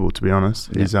incredible, to be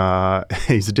honest. Yeah.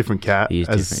 He's a different cat. He is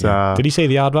different, yeah. Did he see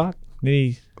the aardvark?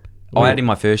 I had him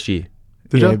my first year.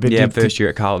 First year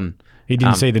at Carlton. He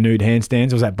didn't see the nude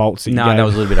handstands. Or was that bolts? That that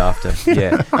was a little bit after.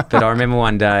 Yeah, but I remember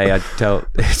one day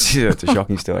it's a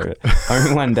shocking story. But I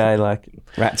remember one day like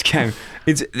Rats came.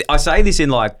 I say this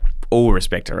in like all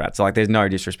respect to Rats. Like there's no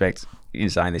disrespect in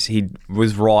saying this. He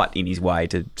was right in his way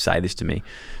to say this to me.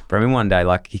 But I remember one day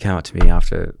like he came up to me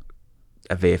after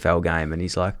a VFL game and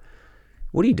he's like,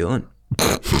 "What are you doing?"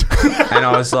 And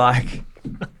I was like,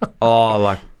 "Oh,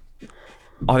 like."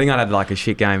 I think I had like a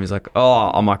shit game. He's like,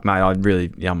 "Oh," I'm like, "Mate,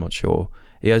 I'm not sure."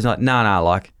 He goes like, "No,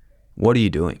 like, what are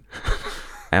you doing?"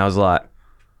 And I was like,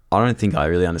 "I don't think I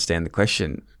really understand the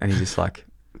question." And he's just like,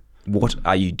 "What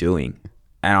are you doing?"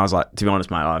 And I was like, "To be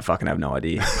honest, mate, I fucking have no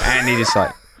idea." And he just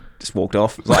walked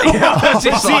off. I was like, "Yeah, that's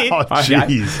it." Oh,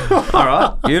 jeez. All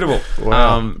right, beautiful.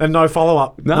 Wow. And no follow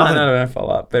up. No follow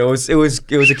up. But it was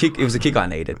a kick. It was a kick I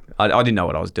needed. I didn't know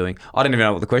what I was doing. I didn't even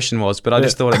know what the question was. But I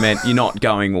just thought it meant you're not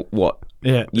going what.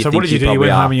 Yeah. So what did you do? You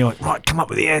went home and you're like, right, come up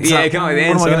with the answer. Yeah, come up with the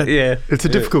answer. Yeah. It's a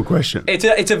difficult question.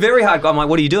 It's a very hard. I'm like,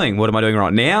 what are you doing? What am I doing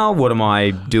right now? What am I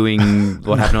doing?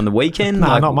 What happened on the weekend?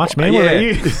 No, not much, man. What about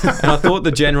you? And I thought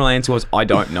the general answer was, I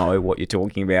don't know what you're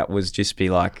talking about. Was just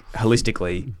be like,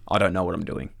 holistically, I don't know what I'm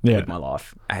doing with my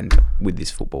life and with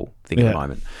this football thing at the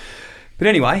moment. But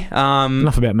anyway,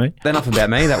 enough about me.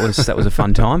 That was a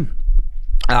fun time.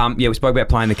 We spoke about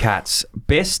playing the Cats.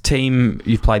 Best team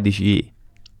you've played this year?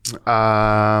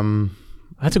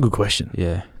 That's a good question.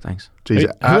 Yeah, thanks. Geez, Who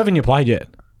haven't you played yet?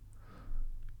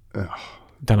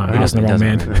 Don't know. You're asking the wrong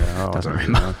man. Doesn't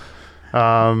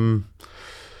remember.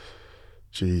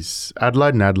 Geez,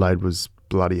 Adelaide was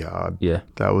bloody hard. Yeah,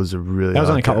 that was a really. That was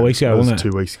only a couple of weeks ago, wasn't it?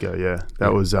 2 weeks ago. Yeah,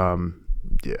 that was.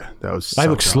 That was. They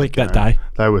looked slick that day.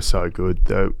 They were so good.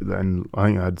 And I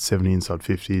think I had 70 inside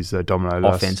 50s. They dominated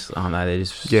offense, aren't they? They're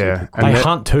just and they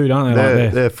hunt too, don't they?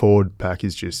 Their forward pack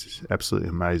is just absolutely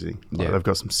amazing. They've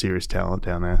got some serious talent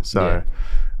down there. So,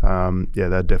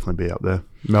 they'd definitely be up there.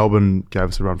 Melbourne gave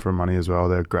us a run for money as well.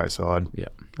 They're a great side. Yeah.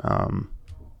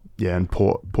 And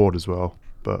Port as well.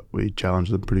 But we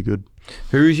challenged them pretty good.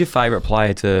 Who's your favourite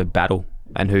player to battle,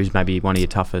 and who's maybe one of your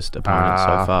toughest opponents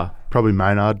so far? Probably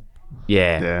Maynard.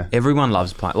 Yeah. Everyone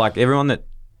loves playing. Like everyone that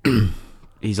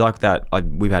he's like that.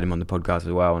 We've had him on the podcast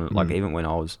as well, and like even when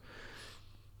I was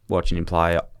watching him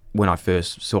play, when I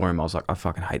first saw him, I was like, I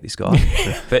fucking hate this guy.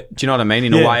 But do you know what I mean?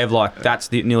 In a way of like,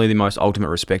 that's nearly the most ultimate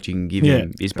respect you can give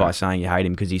him is by saying you hate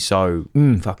him because he's so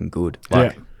fucking good.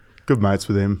 Like, good mates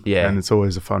with him. Yeah, and it's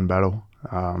always a fun battle.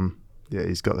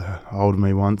 He's got the hold of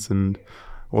me once and.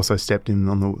 Also stepped in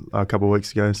on a couple of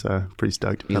weeks ago, so pretty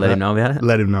stoked. You let him know about it?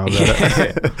 Let him know about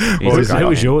it. Who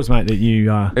was yours, mate, that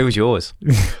you... Who was yours?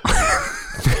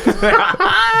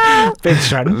 Ben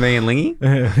Stratton. Me and Lingy?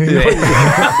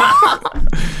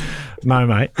 No,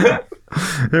 mate.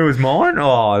 Who was mine?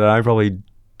 Oh, I don't know, probably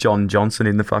John Johnson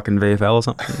in the fucking VFL or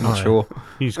something. I'm not sure.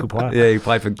 He was a good player. Yeah, he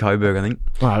played for Coburg, I think.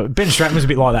 Ben Stratton was a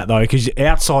bit like that, though, because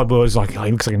outside was like,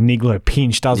 he looks like a niggler,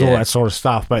 pinch, does all that sort of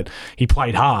stuff, but he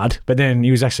played hard, but then he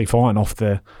was actually fine off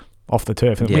the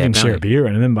turf. We didn't share a beer or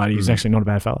anything, but he was actually not a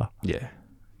bad fella. Yeah.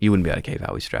 You wouldn't be able to keep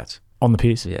up with Strats. On the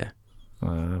piss? Yeah.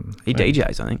 He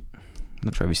DJs, I think.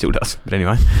 Not sure if he still does, but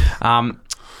anyway.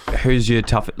 Who's your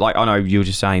toughest... Like, I know you were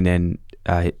just saying then,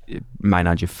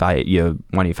 Maynard, one of your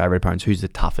favourite opponents. Who's the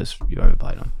toughest you've ever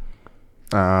played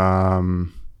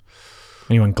on?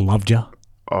 Anyone gloved you?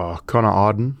 Connor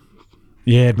Arden.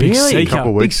 Yeah, big seeker. A couple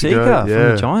of weeks ago. From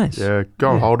the Giants. Yeah,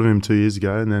 got hold of him 2 years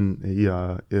ago, and then he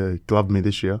gloved me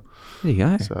this year. There you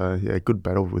go. So good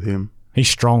battle with him. He's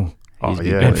strong.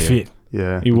 And fit.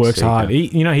 Yeah, he works hard.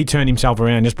 He turned himself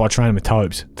around just by training with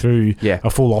Tobes through a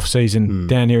full off season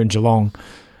down here in Geelong.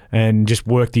 And just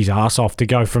worked his ass off to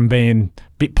go from being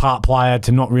bit part player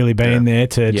to not really being there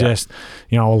to just,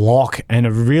 a lock and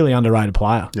a really underrated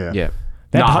player. Yeah.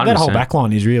 That whole 100%. back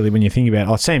line is really, when you think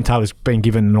about it, Sam Taylor's been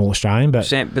given an All-Australian,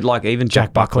 but But like even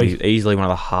Jack Buckley, easily one of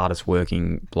the hardest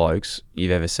working blokes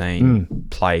you've ever seen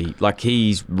play. Like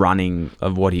he's running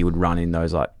of what he would run in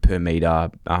those like per meter,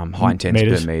 high intensity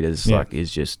meters. per meters. Yeah. Like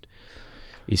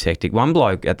is hectic. One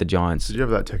bloke at the Giants. Did you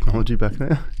have that technology back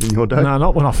there in your day? no,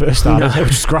 not when I first started. It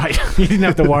was great. You didn't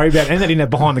have to worry about it, and they didn't have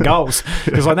behind the goals.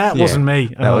 Because like that wasn't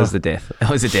me. That was the death. That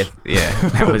was the death. Yeah,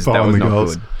 that was Behind the not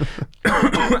goals.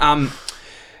 good.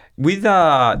 With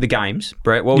the games,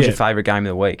 Brett, what was Yeah. your favourite game of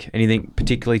the week? Anything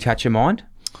particularly catch your mind?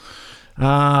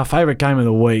 Favourite game of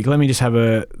the week. Let me just have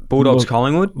a Bulldogs look,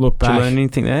 Collingwood. look Did you back. learn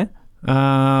anything there?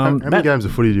 How many games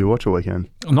of footy do you watch a weekend?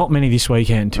 Not many this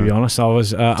weekend, to be honest. I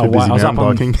was away. Too busy I was up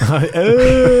on. mountain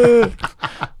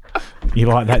You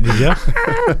like that, did you?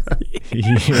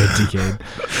 Yeah, dickhead.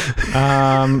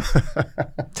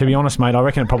 To be honest, mate, I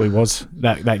reckon it probably was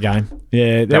that game.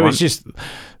 Yeah, there was just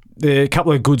a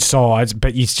couple of good sides,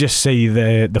 but you just see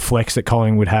the flex that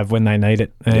Collingwood have when they need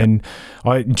it. And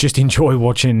I just enjoy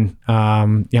watching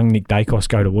young Nick Dacos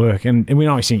go to work. And we don't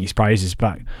always sing his praises,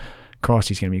 but Christ,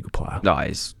 he's going to be a good player. No,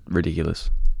 it's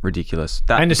ridiculous.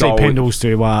 That And to see goal- Pendles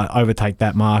to overtake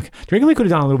that mark. Do you reckon we could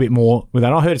have done a little bit more with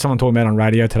that? I heard someone talking about on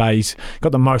radio today, he's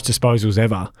got the most disposals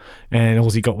ever, and all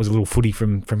he got was a little footy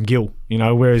from Gill,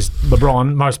 whereas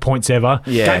LeBron, most points ever.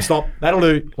 Yeah. Don't stop. That'll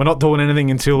do. We're not doing anything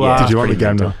until... Yeah. Did you want the pretty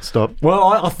game mental. to stop? Well,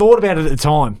 I thought about it at the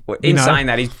time. Well, in saying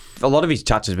that, a lot of his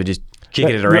touches were just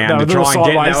kicking it The- around the to try and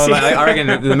get. sideways. I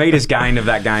reckon the meters gained of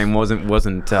that game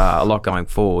wasn't a lot going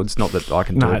forwards. Not that I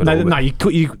can do it. No,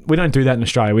 we don't do that in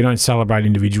Australia. We don't celebrate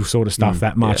individual sort of stuff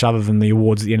that much, other than the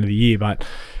awards at the end of the year. But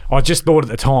I just thought at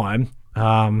the time,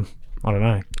 I don't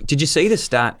know. Did you see the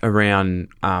stat around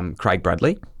Craig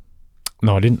Bradley?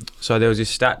 No, I didn't. So there was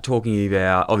this stat talking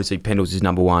about, obviously Pendles is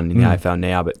number one in the AFL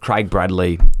now, but Craig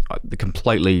Bradley, they're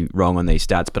completely wrong on these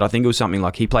stats, but I think it was something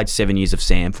like he played 7 years of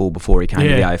SANFL before he came to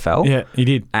the AFL. Yeah, he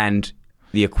did. And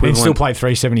the He equivalent... still played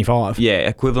 375. Yeah,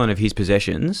 equivalent of his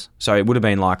possessions. So it would have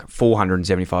been like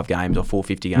 475 games or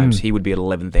 450 games. He would be at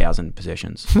 11,000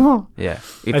 possessions. Yeah.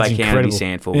 If That's they counted his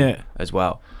incredible. SANFL Yeah. as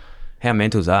well. How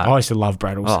mental is that? I used to love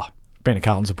Braddles. Oh. Been a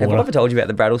Carlton Have supporter. I ever told you about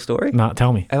the Brattle story? No,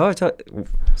 tell me. Have I told...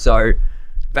 So,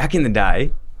 back in the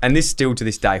day, and this still to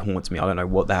this day haunts me. I don't know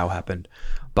what the hell happened.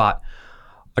 But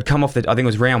I'd come off I think it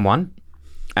was round one,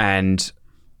 and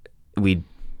we'd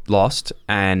lost,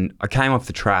 and I came off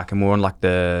the track, and we were on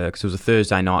because it was a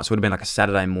Thursday night, so it would have been like a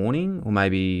Saturday morning, or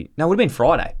maybe... No, it would have been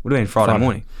Friday. It would have been Friday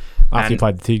morning. After you And-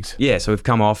 played the Tigs. Yeah, so we've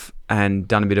come off and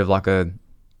done a bit of like a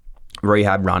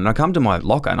rehab run. And I come to my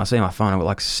locker and I see my phone. I've got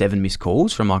like 7 missed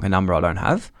calls from like a number I don't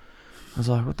have. I was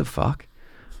like, what the fuck?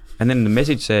 And then the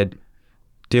message said,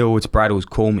 Dill, it's Braddles,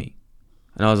 call me.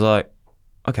 And I was like,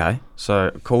 okay.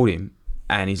 So I called him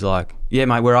and he's like, yeah,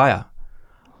 mate, where are you?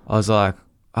 I was like,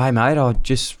 hey, mate, I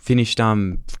just finished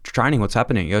training. What's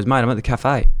happening? He goes, mate, I'm at the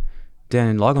cafe down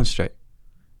in Lygon Street.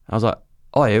 I was like,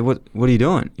 oh, yeah, what are you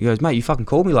doing? He goes, mate, you fucking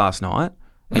called me last night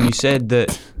and you said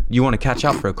that you want to catch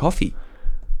up for a coffee.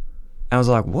 And I was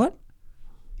like, what?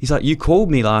 He's like, you called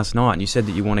me last night and you said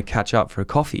that you want to catch up for a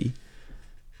coffee.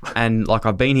 And like,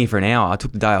 I've been here for an hour. I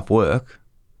took the day off work.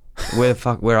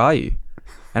 Where are you?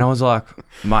 And I was like,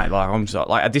 mate, like, I'm so,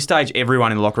 like, at this stage,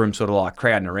 everyone in the locker room sort of like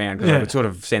crowding around because I could sort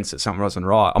of sense that something wasn't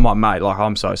right. I'm like, mate, like,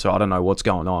 I'm so sorry. I don't know what's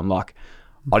going on. Like,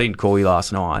 I didn't call you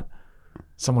last night.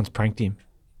 Someone's pranked him.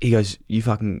 He goes, you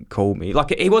fucking called me.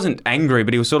 Like, he wasn't angry,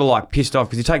 but he was sort of like pissed off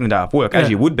because he's taking the day off work, as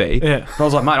you would be. Yeah. But I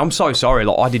was like, mate, I'm so sorry.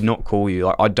 Like, I did not call you.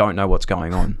 Like, I don't know what's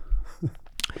going on.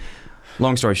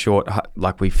 Long story short,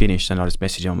 like, we finished and I just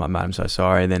messaged him. I'm like, mate, I'm so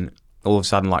sorry. And then all of a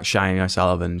sudden, like, Shane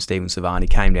O'Sullivan, Stephen Savani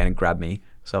came down and grabbed me.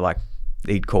 So, like,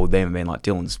 he'd called them and been like,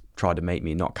 Dylan's tried to meet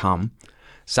me and not come.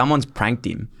 Someone's pranked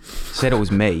him, said it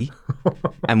was me,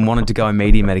 and wanted to go and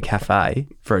meet him at a cafe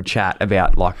for a chat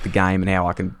about like the game and how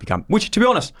I can become. Which, to be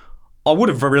honest, I would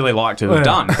have really liked to have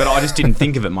done, but I just didn't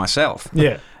think of it myself.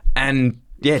 Yeah. And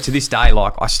yeah, to this day,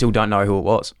 like, I still don't know who it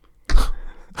was.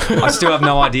 I still have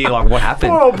no idea like what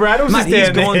happened. Poor old Brad was Mate, just he's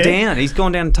down gone there. down. He's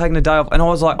gone down and taken a day off, and I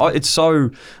was like, oh, it's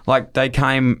so like they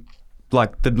came.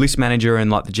 Like, the list manager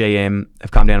and like the GM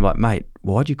have come down and like, mate,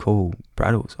 why'd you call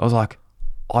Braddles? I was like,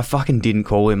 I fucking didn't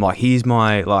call him. Like, here's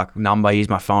my like number, here's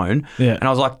my phone. Yeah. And I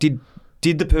was like, did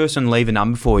the person leave a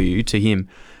number for you to him?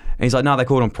 And he's like, no, they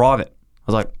called on private.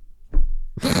 I was like,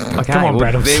 okay, Come on,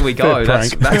 well, Braddles. there we go. Fair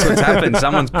That's what's happened.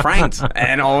 Someone's pranked.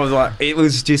 And I was like, it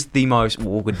was just the most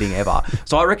awkward thing ever.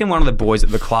 So I reckon one of the boys at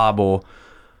the club or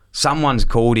someone's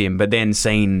called him, but then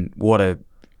seen what a...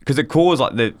 Because it caused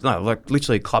like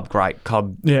literally club great,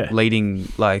 club leading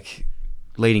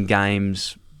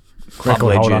games, club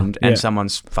Record holder, legend, yeah. and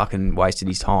someone's fucking wasted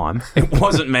his time. It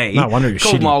wasn't me. No wonder he was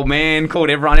Called shitty. my old man, called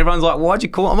everyone. Everyone's like, why'd you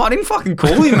call him? I didn't fucking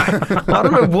call him, mate. I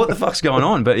don't know what the fuck's going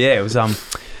on. But yeah, it was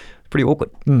pretty awkward.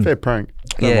 Fair prank.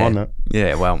 Don't mind that.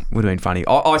 Yeah, well, would have been funny.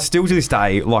 I still to this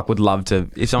day would love to,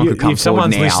 if someone could come If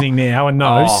someone's forward now. listening now and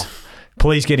knows,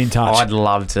 please get in touch. I'd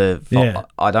love to. Yeah.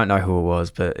 I don't know who it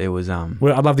was, but it was.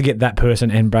 Well, I'd love to get that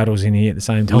person and Braddles in here at the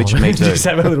same time. Literally, me too. Just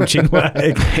have a little chin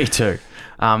wag. Me too.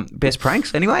 Best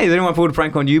pranks anyway. Is anyone pulled a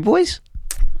prank on you boys?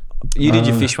 You did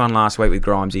your fish one last week with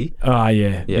Grimesy. Oh,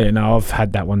 yeah. No, I've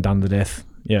had that one done to death.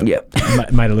 Yeah. Yep.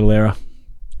 Made a little error.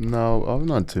 No, I've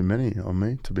not too many on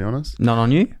me, to be honest. Not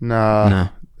on you? Nah.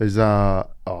 There's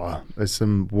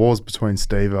some wars between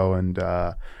Steve-O and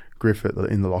Griff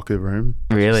in the locker room.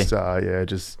 Really?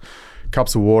 Just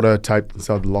cups of water taped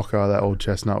inside the locker, that old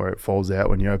chestnut where it falls out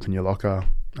when you open your locker.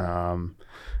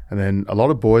 And then a lot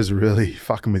of boys are really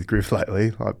fucking with Griff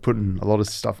lately, like putting a lot of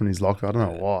stuff in his locker. I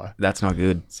don't know why. That's not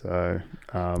good. So,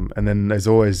 and then there's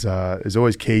always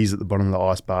keys at the bottom of the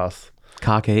ice bath.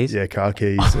 Car keys? Yeah, car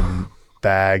keys and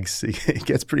bags. It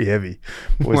gets pretty heavy.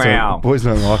 Wow. Boys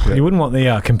don't like it. You wouldn't want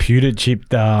the computer chipped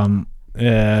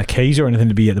keys or anything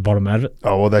to be at the bottom of it.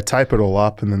 Oh, well, they tape it all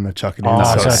up and then they chuck it in. Oh,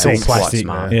 so it it's all sinks. plastic.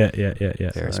 Smart. Yeah.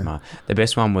 Very smart. The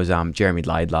best one was Jeremy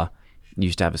Laidler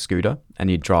used to have a scooter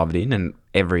and you'd drive it in and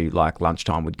every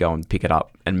lunchtime would go and pick it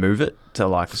up and move it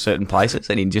to certain places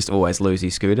and he'd just always lose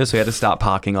his scooter. So he had to start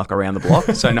parking around the block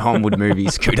so no one would move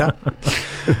his scooter.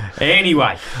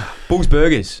 Anyway, Bull's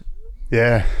Burgers.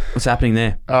 Yeah. What's happening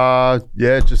there?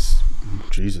 Just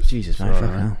Jesus, mate. Sorry, Fuck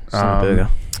hell. It's not a burger.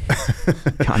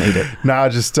 Can't eat it. No,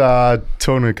 just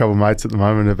talking to a couple of mates at the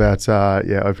moment about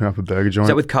opening up a burger joint. Is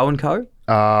that with Co &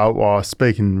 Co?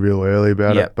 Speaking real early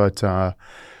about it, but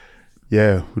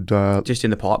would just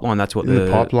in the pipeline. That's what in the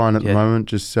pipeline at the moment.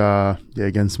 Just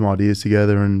getting some ideas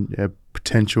together and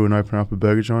potential and open up a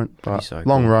burger joint. But so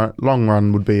long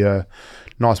run would be a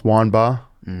nice wine bar.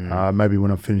 Maybe when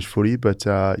I've finished footy, but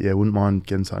wouldn't mind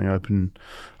getting something open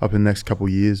up in the next couple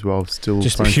of years while still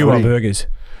Just a playing few footy. burgers.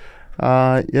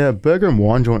 Burger and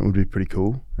wine joint would be pretty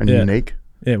cool and unique.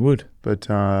 Yeah, it would. But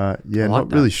like not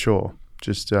that. really sure.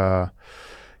 Just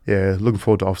looking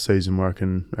forward to off season where I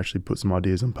can actually put some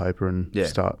ideas on paper and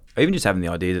start. Even just having the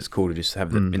idea, that's cool to just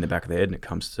have them in the back of the head and it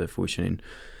comes to fruition in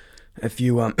a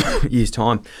few years'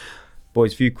 time.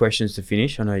 Boys, a few questions to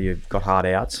finish. I know you've got hard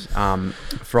outs.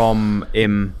 From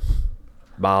M.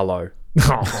 Barlow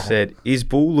said, is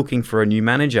Bull looking for a new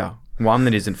manager? One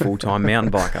that isn't full-time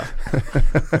mountain biker.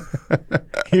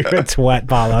 You're a twat,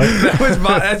 Barlow.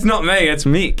 That's not me. It's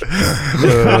Mick.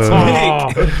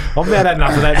 I've about had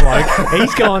enough of that bloke.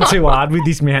 He's gone too hard with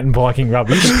this mountain biking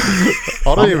rubbish.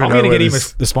 I don't even I'm know going to where get him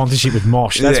this- the sponsorship with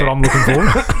Mosh. That's what I'm looking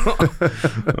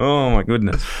for. Oh, my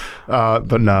goodness.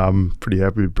 But no, I'm pretty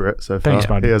happy with Brett so far. Thanks,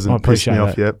 buddy. He I hasn't pissed appreciate me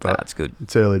off that. yet, but That's good.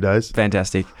 it's early days.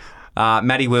 Fantastic.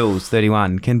 Matty Wills,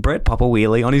 31. Can Brett pop a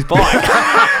wheelie on his bike?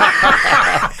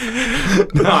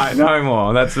 No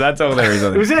more. That's all there is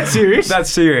on it. Was that serious? That's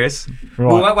serious.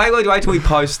 Right. Well, wait till we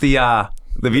post the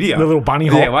video. The little bunny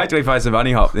hop. Yeah, wait till we post the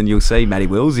bunny hop, then you'll see Matty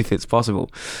Wills if it's possible.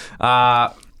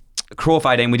 Crawf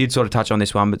 18, we did sort of touch on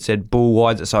this one, but said, Bull,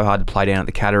 why is it so hard to play down at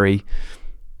the Cattery?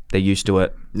 They're used to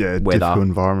it. Yeah, Weather. difficult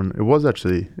environment. It was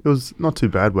not too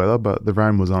bad weather, but the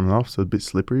rain was on and off, so a bit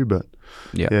slippery, but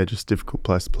just difficult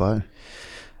place to play.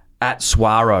 At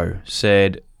Swaro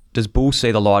said, does Bull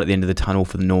see the light at the end of the tunnel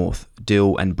for the North?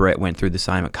 Dill and Brett went through the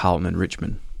same at Carlton and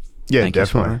Richmond. Yeah, Thank you,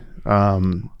 definitely.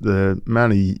 The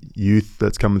amount of youth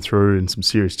that's coming through and some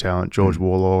serious talent, George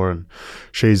Warlaw and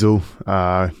Sheasel,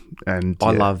 and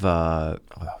I love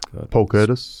Paul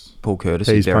Curtis. Paul Curtis.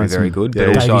 He's He's very, playing very some- good. yeah,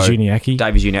 But Davey also Juniacki.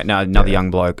 Davey Juniacki. No, another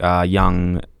young bloke,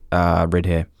 young red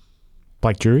hair.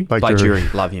 Blake Jury. Blake Jury.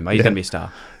 Love him. He's going to be a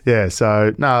star. Yeah,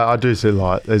 so no, I do see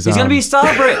light. He's He's going to be a star,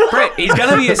 Brett. He's going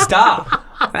to be a star.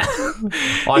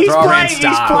 He's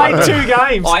played 2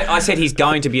 games. I said he's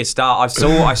going to be a star.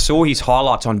 I saw his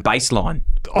highlights on Baseline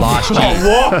last year.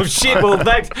 Oh, whoa, shit. Well,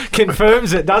 that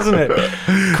confirms it, doesn't it?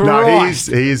 No,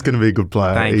 Christ. he is going to be a good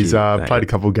player. Thank He's you. Thank played you.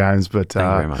 a couple of games, but Thank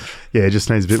you very much. Yeah,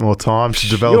 just needs a bit more time to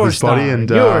develop You're a his body. star. And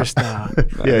You're a star. yeah,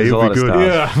 There's a he'll lot be of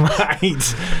good. stars. Yeah,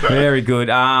 mate. Very good.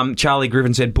 Charlie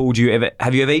Griffin said, Bull,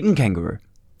 have you ever eaten kangaroo?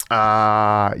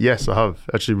 Yes, I have.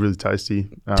 Actually, really tasty.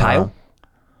 Tail?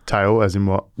 Tail, as in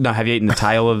what? No, have you eaten the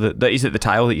tail of the is it the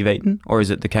tail that you've eaten or is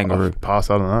it the kangaroo? Pass,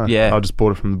 I don't know. Yeah. I just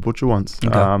bought it from the butcher once.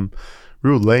 Okay.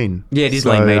 Real lean. Yeah, it is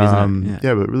lean meat, isn't it?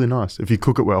 Yeah, but really nice. If you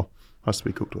cook it well. Has to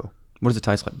be cooked well. What does it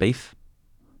taste like? Beef?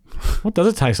 What does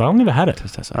it taste like? I've never had it.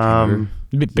 It tastes like kangaroo.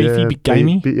 A bit beefy, a bit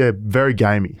gamey. Very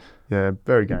gamey. Yeah,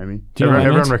 very gamey. Do you know what I mean?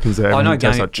 Everyone reckons that. I know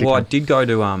tastes gamey. like chicken. Well, I did go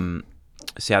to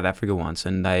South Africa once,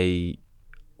 and they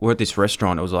were at this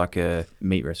restaurant. It was like a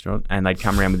meat restaurant, and they'd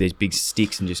come around with these big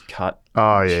sticks and just cut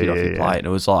shit off your plate. And it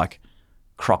was like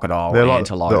crocodile, They're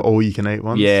antelope. like the all-you-can-eat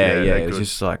ones. Yeah. they're It was good.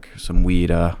 just like some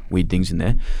weird things in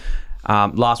there.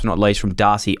 Last but not least, from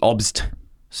Darcy Obst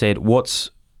said, "What's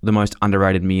the most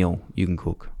underrated meal you can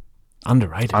cook?"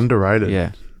 Underrated.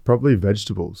 Yeah. Probably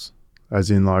vegetables, as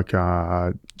in like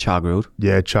Char grilled.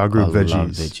 char grilled I veggies. love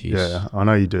veggies. Yeah, I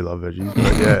know you do love veggies,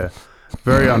 but yeah,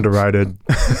 very underrated.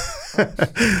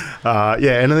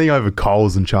 Anything over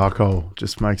coals and charcoal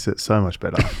just makes it so much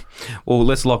better. Well,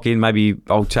 let's lock in. Maybe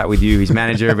I'll chat with you, his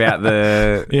manager, about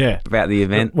the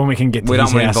event. When we can get to We don't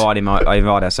his want to house. invite him. I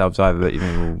invite ourselves over, but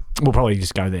We'll probably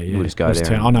just go there. Yeah. We'll just go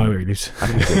there I know where he lives.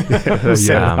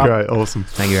 Yeah, great, awesome.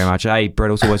 Thank you very much. Hey,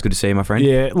 Brett, it's always good to see you, my friend.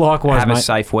 Yeah, likewise, Have mate. a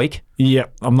safe week. Yeah,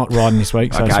 I'm not riding this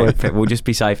week, so Okay, sweet. we'll just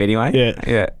be safe anyway.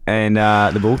 Yeah. And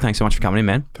the Bull, thanks so much for coming in,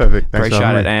 man. Perfect. Thanks for Appreciate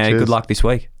having it, me. and Cheers. good luck this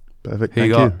week. Perfect. Who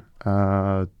you Thank you.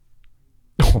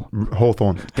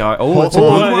 Hawthorn. Go. Oh, Hawthorn. it's a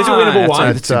good It's a winnable one.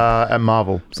 It's at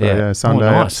Marvel. So Yeah. Sunday,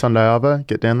 nice. Sunday Arvo.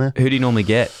 Get down there. Who do you normally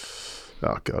get?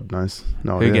 Oh God knows.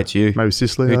 No Who idea. gets you? Maybe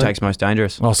Sicily. Who I think. takes most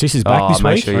dangerous? Well, Sis is back this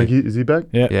make week. sure you- Is he back?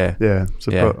 Yeah. Yeah. Yeah.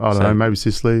 So Yeah, I don't so- know. Maybe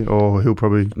Sicily, or he'll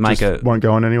probably won't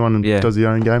go on anyone and Yeah. does his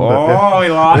own game. But, Oh, we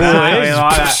like that. Yeah, We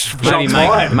like that. Maybe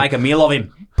fired. make a meal of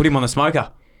him. Put him on the smoker.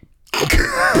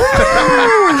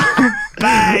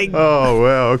 Oh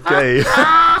well. Okay.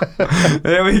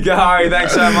 There we go.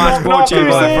 Thanks so much. Brought to you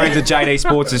by the friends at JD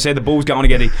Sports. As said, the Bull's going to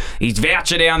get his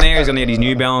voucher down there. He's going to get his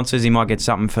New Balances. He might get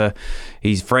something for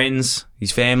his friends,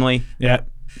 his family. Yeah.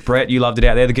 Brett, you loved it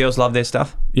out there. The girls love their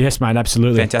stuff. Yes, mate,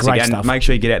 absolutely. Fantastic. Great And stuff. make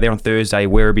sure you get out there on Thursday,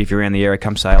 Werribee, if you're around the area.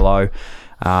 Come say hello.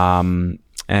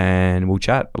 And we'll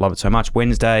chat. I love it so much.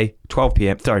 Wednesday, 12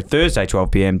 p.m. Sorry, Thursday,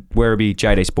 12 p.m. Werribee,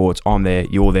 JD Sports. I'm there.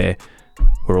 You're there.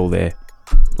 We're all there.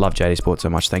 Love JD Sports so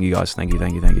much. Thank you, guys. Thank you.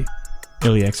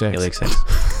 Illy XX.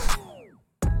 LXX.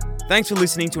 Thanks for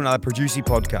listening to another Producy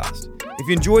podcast. If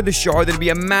you enjoyed the show, that'd be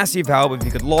a massive help if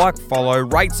you could like, follow,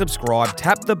 rate, subscribe,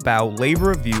 tap the bell, leave a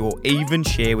review, or even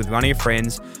share with one of your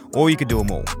friends, or you could do them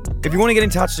all. If you want to get in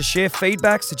touch to share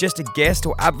feedback, suggest a guest,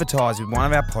 or advertise with one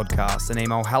of our podcasts, then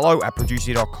email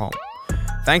hello@producer.com.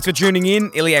 Thanks for tuning in,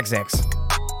 IllyXX.